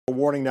A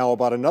warning now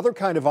about another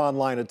kind of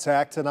online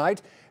attack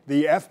tonight.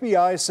 The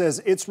FBI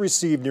says it's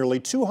received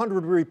nearly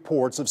 200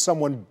 reports of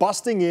someone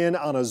busting in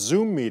on a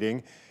Zoom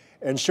meeting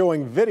and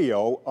showing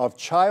video of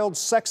child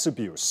sex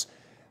abuse.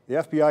 The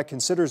FBI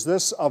considers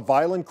this a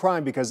violent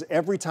crime because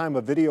every time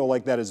a video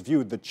like that is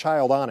viewed, the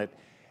child on it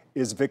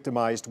is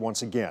victimized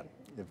once again.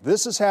 If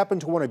this has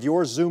happened to one of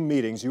your Zoom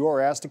meetings, you are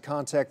asked to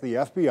contact the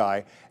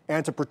FBI,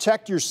 and to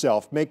protect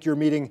yourself, make your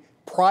meeting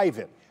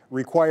private,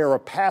 require a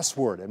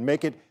password, and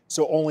make it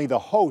so only the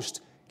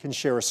host can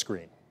share a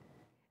screen.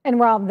 And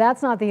Rob,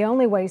 that's not the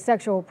only way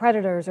sexual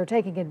predators are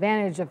taking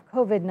advantage of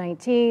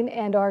COVID-19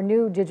 and our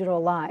new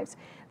digital lives.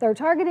 They're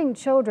targeting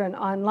children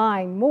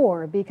online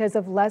more because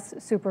of less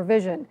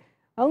supervision.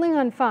 Only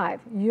on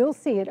 5, you'll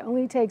see it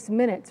only takes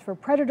minutes for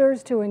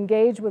predators to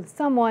engage with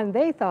someone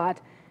they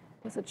thought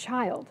was a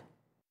child.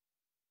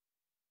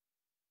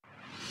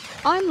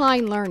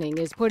 Online learning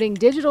is putting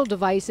digital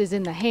devices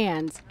in the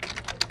hands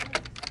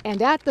and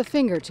at the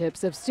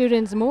fingertips of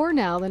students more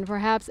now than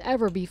perhaps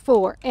ever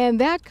before, and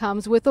that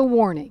comes with a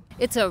warning.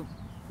 It's a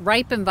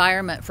ripe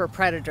environment for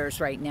predators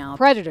right now.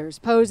 Predators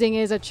posing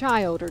as a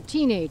child or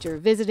teenager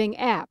visiting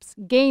apps,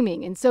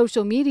 gaming, and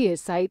social media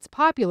sites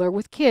popular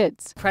with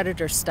kids.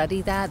 Predators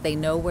study that. They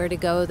know where to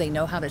go. They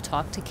know how to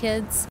talk to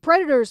kids.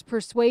 Predators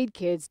persuade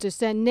kids to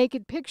send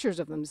naked pictures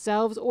of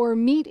themselves or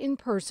meet in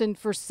person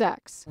for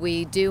sex.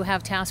 We do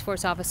have task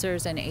force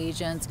officers and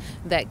agents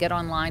that get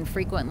online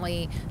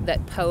frequently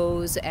that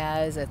pose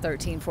as a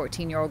 13,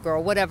 14-year-old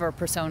girl, whatever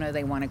persona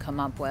they want to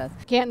come up with.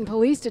 Canton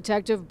Police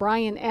Detective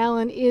Brian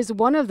Allen is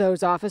one of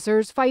those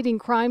officers fighting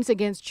crimes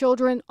against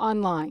children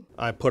online.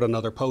 I put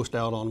another post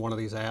out on one of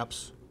these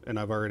apps, and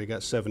I've already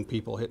got 7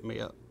 people hitting me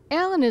up.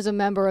 Allen is a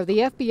member of the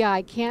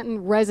FBI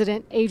Canton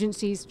Resident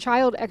Agency's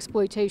Child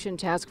Exploitation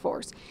Task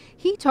Force.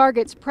 He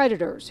targets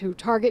predators who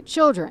target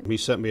children. He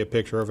sent me a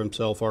picture of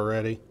himself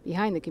already.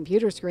 Behind the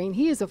computer screen,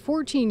 he is a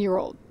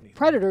 14-year-old.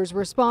 Predators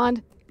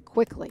respond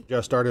quickly.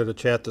 I started a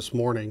chat this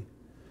morning,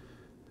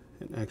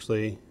 and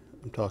actually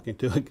I'm talking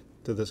to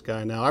this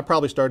guy now. I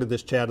probably started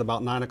this chat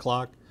about 9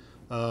 o'clock.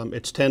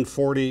 It's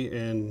 10:40,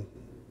 and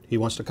he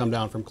wants to come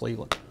down from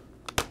Cleveland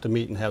to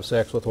meet and have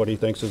sex with what he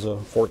thinks is a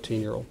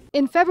 14-year-old.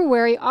 In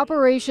February,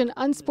 Operation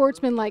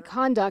Unsportsmanlike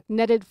Conduct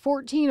netted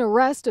 14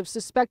 arrests of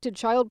suspected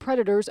child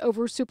predators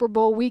over Super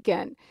Bowl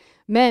weekend.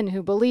 Men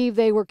who believe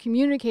they were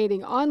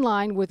communicating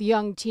online with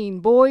young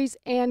teen boys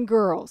and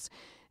girls.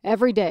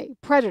 Every day,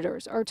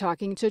 predators are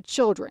talking to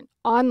children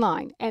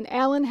online, and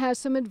Allen has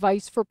some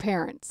advice for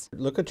parents.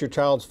 Look at your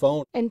child's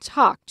phone and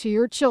talk to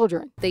your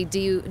children. They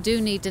do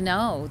need to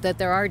know that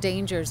there are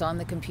dangers on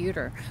the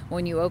computer.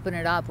 When you open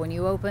it up, when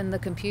you open the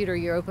computer,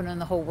 you're opening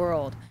the whole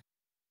world.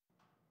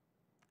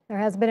 There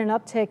has been an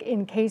uptick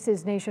in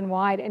cases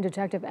nationwide, and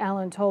Detective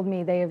Allen told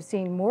me they have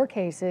seen more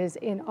cases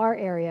in our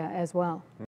area as well.